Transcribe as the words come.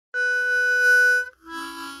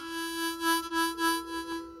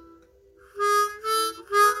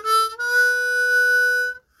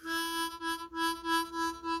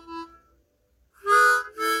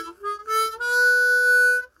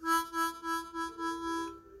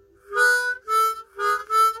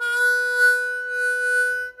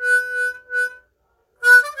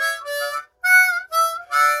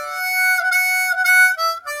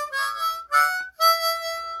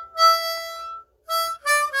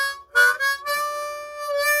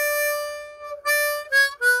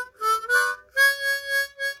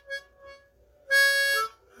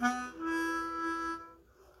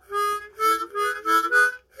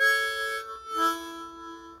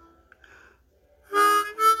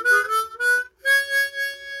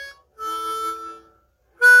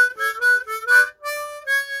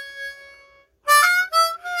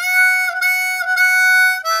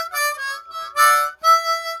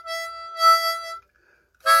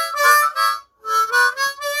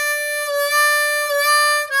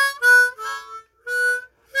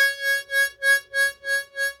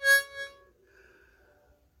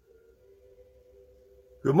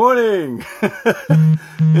Good morning!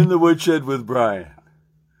 In the woodshed with Brian.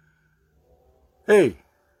 Hey,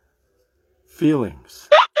 feelings.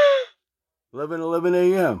 11:11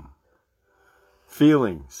 a.m.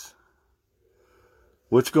 Feelings.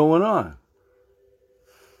 What's going on?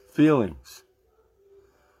 Feelings.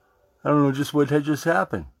 I don't know just what had just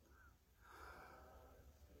happened.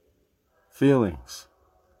 Feelings.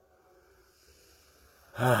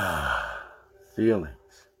 Feelings.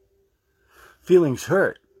 Feelings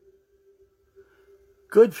hurt.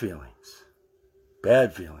 Good feelings.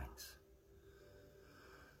 Bad feelings.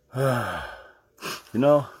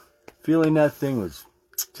 Feeling that thing was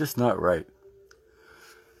just not right.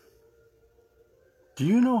 Do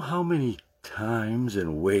you know how many times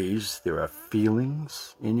and ways there are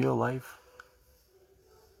feelings in your life?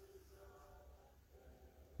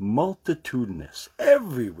 Multitudinous.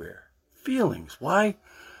 Everywhere. Feelings. Why?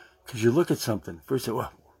 Because you look at something. First you say,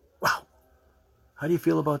 wow. How do you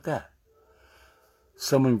feel about that?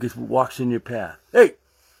 Someone walks in your path. Hey,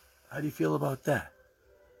 how do you feel about that?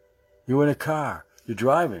 You're in a car. You're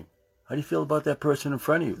driving. How do you feel about that person in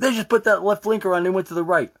front of you? They just put that left blinker on. They went to the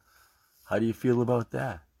right. How do you feel about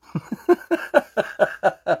that?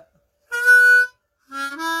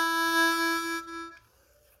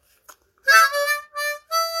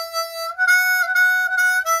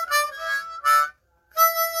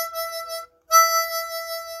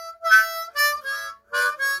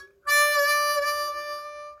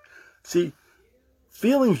 See,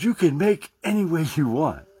 feelings you can make any way you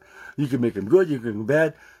want. You can make them good, you can make them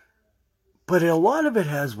bad. But a lot of it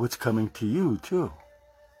has what's coming to you, too.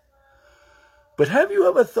 But have you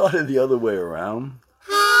ever thought of the other way around?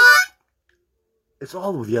 It's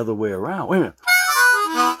all the other way around. Wait a minute.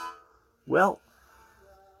 Well,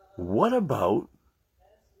 what about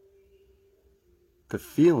the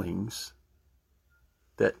feelings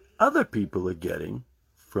that other people are getting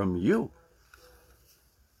from you?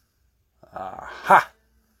 Aha!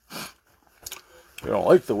 You don't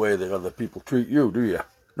like the way that other people treat you, do you?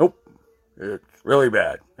 Nope. It's really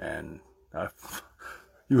bad. And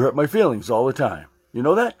you hurt my feelings all the time. You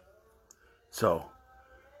know that? So,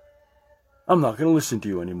 I'm not going to listen to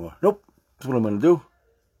you anymore. Nope. That's what I'm going to do.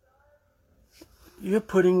 You're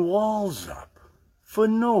putting walls up for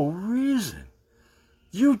no reason.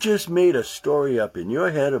 You just made a story up in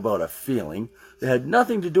your head about a feeling that had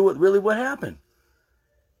nothing to do with really what happened.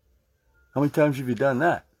 How many times have you done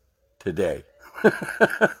that today?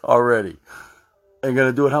 Already. And you're going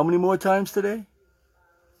to do it how many more times today?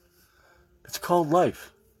 It's called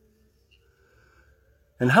life.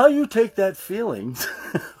 And how you take that feeling,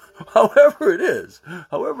 however it is,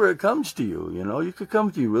 however it comes to you, you could come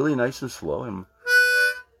to you really nice and slow,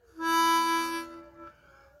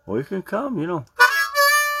 or you can come,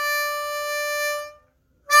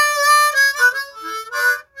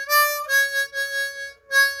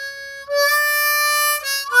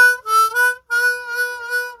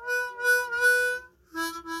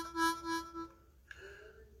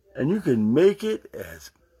 and you can make it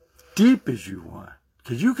as deep as you want.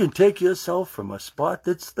 Because you can take yourself from a spot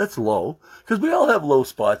that's low. Because we all have low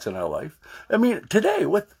spots in our life. I mean, today,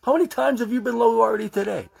 how many times have you been low already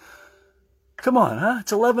today? Come on, huh?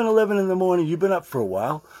 It's 11:11 in the morning. You've been up for a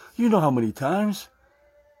while. You know how many times.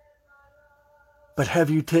 But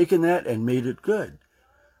have you taken that and made it good?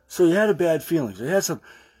 So you had a bad feeling. So you had some.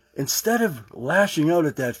 Instead of lashing out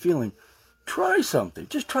at that feeling, try something.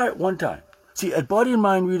 Just try it one time. See, at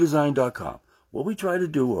bodyandmindredesign.com, what we try to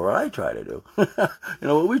do, or I try to do,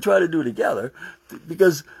 what we try to do together,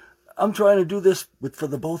 because I'm trying to do this for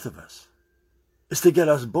the both of us, is to get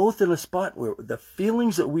us both in a spot where the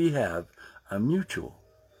feelings that we have are mutual.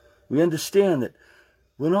 We understand that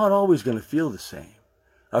we're not always going to feel the same.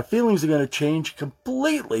 Our feelings are going to change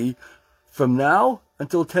completely from now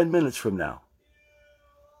until 10 minutes from now.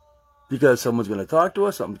 Because someone's going to talk to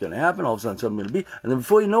us, something's going to happen, all of a sudden something's going to be, and then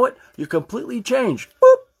before you know it, you're completely changed.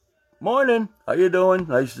 Boop! Morning. How you doing?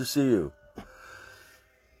 Nice to see you.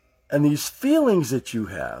 And these feelings that you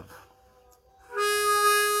have,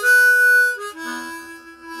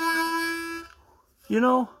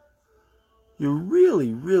 you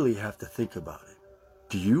really, really have to think about it.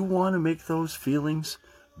 Do you want to make those feelings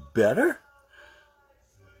better?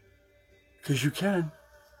 Because you can.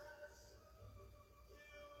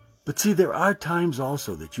 But see, there are times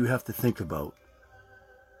also that you have to think about.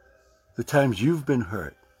 The times you've been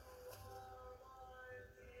hurt.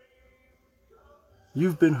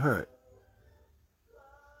 You've been hurt.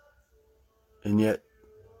 And yet,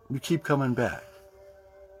 you keep coming back.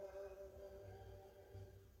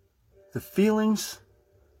 The feelings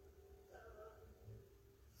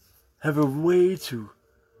have a way to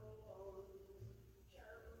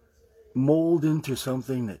mold into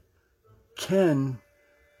something that can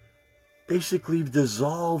basically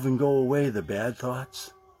dissolve and go away the bad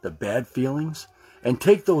thoughts, the bad feelings, and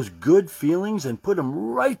take those good feelings and put them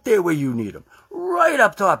right there where you need them, right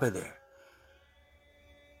up top of there.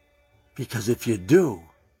 Because if you do,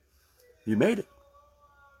 you made it.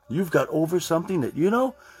 You've got over something that,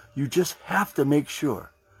 you just have to make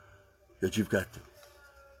sure that you've got to.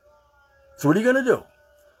 So what are you going to do?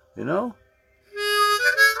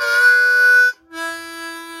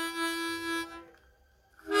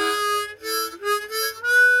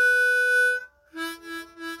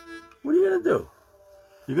 What are you going to do?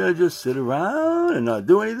 You're going to just sit around and not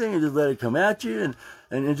do anything and just let it come at you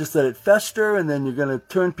and just let it fester, and then you're going to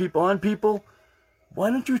turn people on people? Why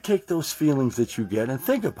don't you take those feelings that you get and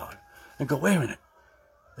think about it and go, wait a minute.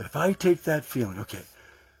 If I take that feeling, okay,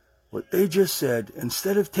 what they just said,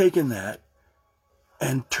 instead of taking that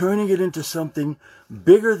and turning it into something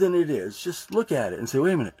bigger than it is, just look at it and say,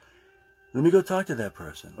 wait a minute, let me go talk to that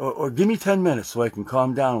person. Or give me 10 minutes so I can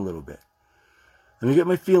calm down a little bit. Let me get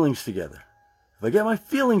my feelings together. If I get my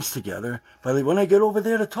feelings together, when I get over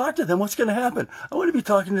there to talk to them, what's going to happen? I want to be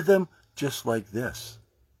talking to them just like this.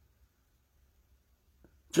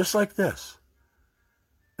 Just like this.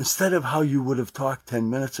 Instead of how you would have talked 10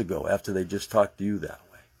 minutes ago after they just talked to you that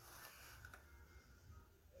way.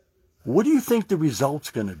 What do you think the result's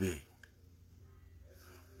going to be?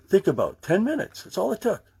 Think about 10 minutes. That's all it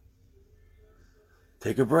took.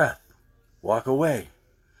 Take a breath. Walk away.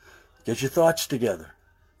 Get your thoughts together.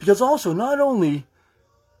 Because also, not only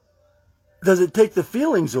does it take the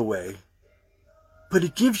feelings away, but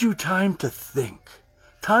it gives you time to think.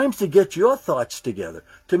 Time to get your thoughts together,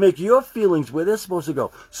 to make your feelings where they're supposed to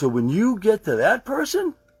go. So when you get to that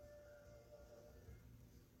person,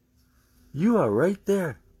 you are right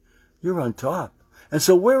there. You're on top. And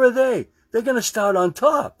so where are they? They're going to start on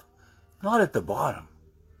top, not at the bottom.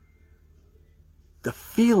 The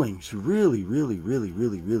feelings really, really, really,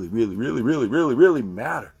 really, really, really, really, really, really, really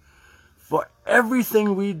matter for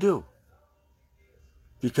everything we do.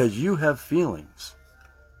 Because you have feelings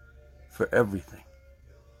for everything.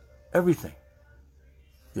 Everything.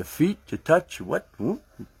 Your feet, your touch, your what?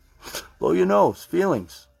 Blow your nose.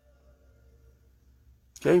 Feelings.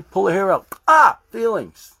 Okay? Pull the hair out.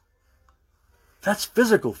 Feelings. That's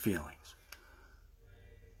physical feelings.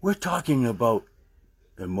 We're talking about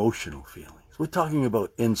emotional feelings. We're talking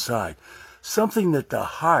about inside. Something that the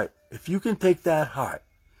heart, if you can take that heart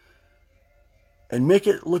and make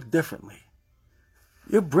it look differently,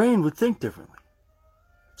 your brain would think differently.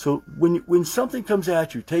 So when something comes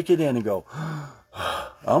at you, take it in and go,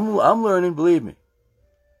 I'm learning, believe me.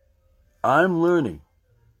 I'm learning.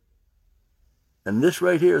 And this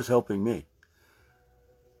right here is helping me.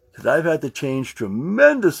 Because I've had to change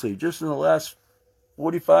tremendously just in the last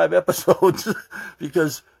 45 episodes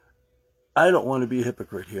because I don't want to be a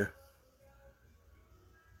hypocrite here.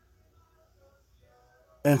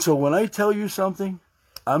 And so when I tell you something,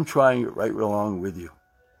 I'm trying it right along with you.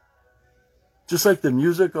 Just like the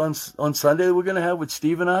music on Sunday that we're going to have with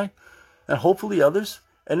Steve and I, and hopefully others,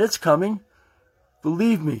 and it's coming.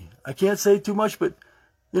 Believe me, I can't say too much, but,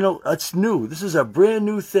 it's new. This is a brand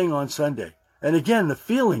new thing on Sunday. And again, the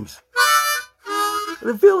feelings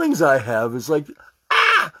I have is like,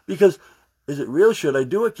 because is it real? Should I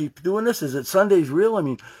do it? Keep doing this? Is it Sunday's real? I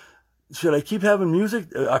mean, should I keep having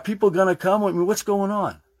music? Are people going to come? I mean, what's going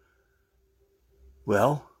on?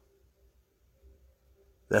 Well,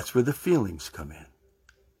 that's where the feelings come in.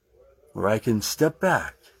 Where I can step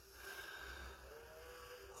back.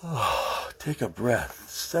 Take a breath.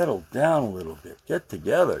 Settle down a little bit. Get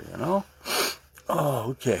together,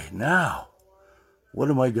 okay, now, what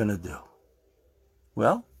am I going to do?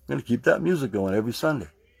 Well, I'm going to keep that music going every Sunday.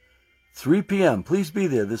 3 p.m. Please be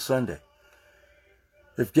there this Sunday.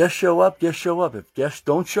 If guests show up, guests show up. If guests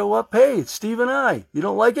don't show up, hey, it's Steve and I. You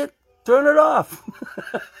don't like it? Turn it off.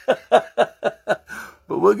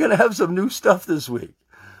 But we're going to have some new stuff this week.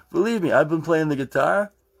 Believe me, I've been playing the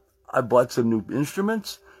guitar. I bought some new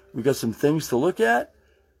instruments. We got some things to look at.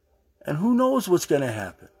 And who knows what's going to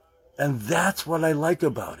happen. And that's what I like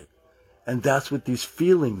about it. And that's what these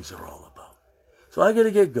feelings are all about. So I got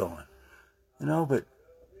to get going. But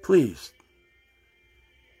please,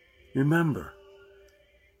 remember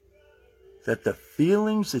that the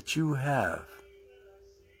feelings that you have,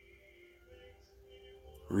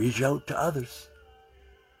 reach out to others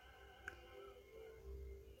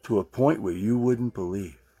to a point where you wouldn't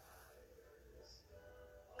believe.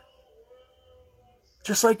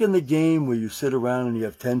 Just like in the game where you sit around and you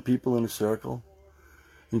have 10 people in a circle,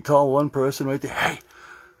 you call one person right there, hey,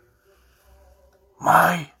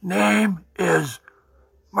 my name is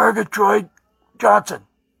Murgatroyd Johnson,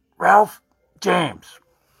 Ralph James.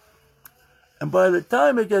 And by the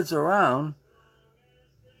time it gets around,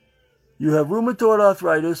 you have rheumatoid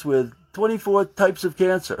arthritis with 24 types of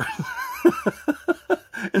cancer.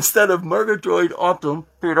 Instead of Murgatroyd Optum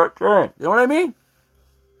Peter James. You know what I mean?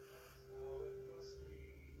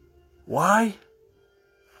 Why?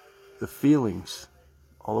 The feelings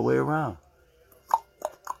all the way around.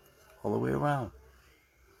 All the way around.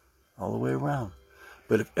 All the way around.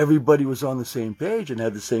 But if everybody was on the same page and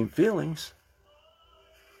had the same feelings,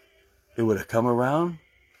 it would have come around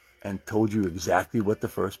and told you exactly what the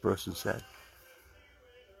first person said.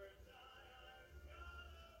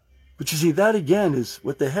 But you see, that again is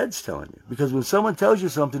what the head's telling you. Because when someone tells you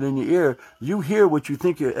something in your ear, you hear what you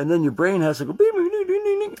think, and then your brain has to go, beep, beep, beep,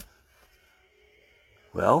 beep, beep.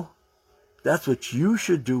 Well, that's what you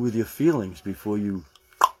should do with your feelings before you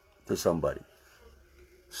to somebody.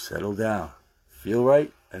 Settle down, feel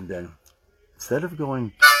right, and then instead of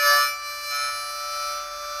going,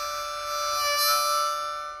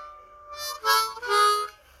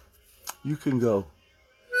 you can go,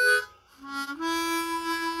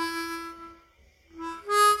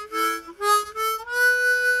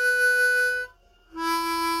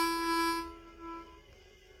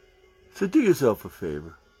 so do yourself a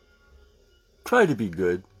favor. Try to be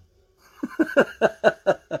good.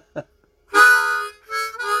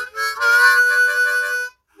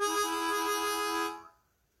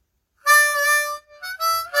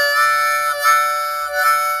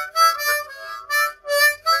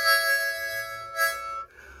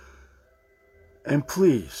 And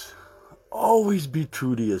please, always be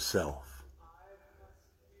true to yourself.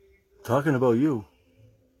 Talking about you,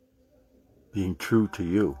 being true to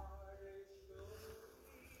you.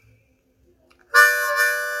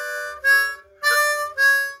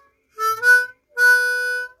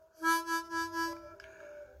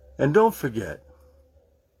 And don't forget,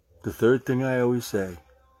 the third thing I always say,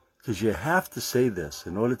 because you have to say this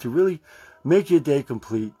in order to really make your day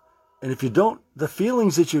complete. And if you don't, the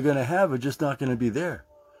feelings that you're going to have are just not going to be there.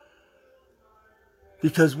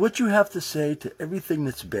 Because what you have to say to everything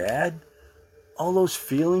that's bad, all those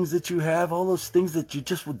feelings that you have, all those things that you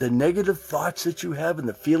just, the negative thoughts that you have and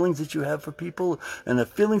the feelings that you have for people and the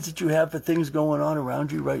feelings that you have for things going on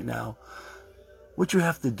around you right now, what you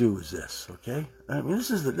have to do is this, okay? I mean, this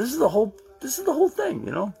is the whole thing,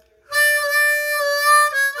 you know?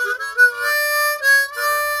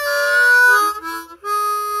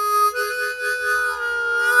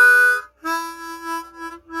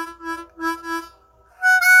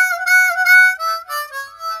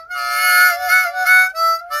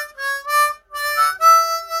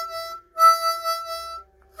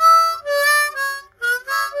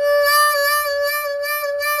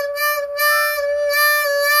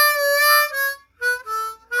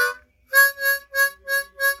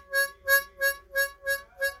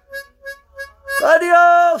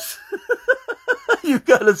 Adios! You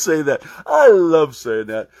gotta say that. I love saying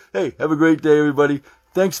that. Hey, have a great day, everybody.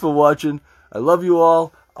 Thanks for watching. I love you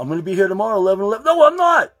all. I'm going to be here tomorrow, 11:11. No, I'm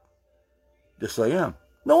not. Yes, I am.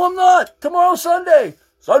 No, I'm not. Tomorrow, Sunday.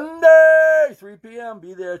 Sunday, 3 p.m.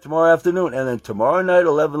 Be there tomorrow afternoon. And then tomorrow night,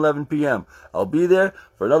 11:11 p.m. I'll be there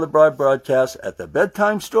for another broadcast at the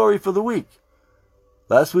bedtime story for the week.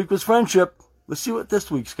 Last week was friendship. Let's see what this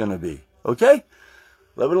week's going to be. Okay?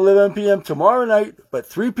 11:11 p.m. tomorrow night, but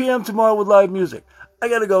 3 p.m. tomorrow with live music. I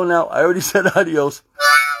gotta go now. I already said adios.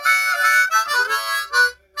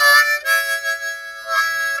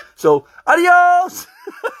 So, adios!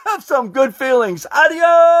 Have some good feelings.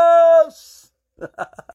 Adios!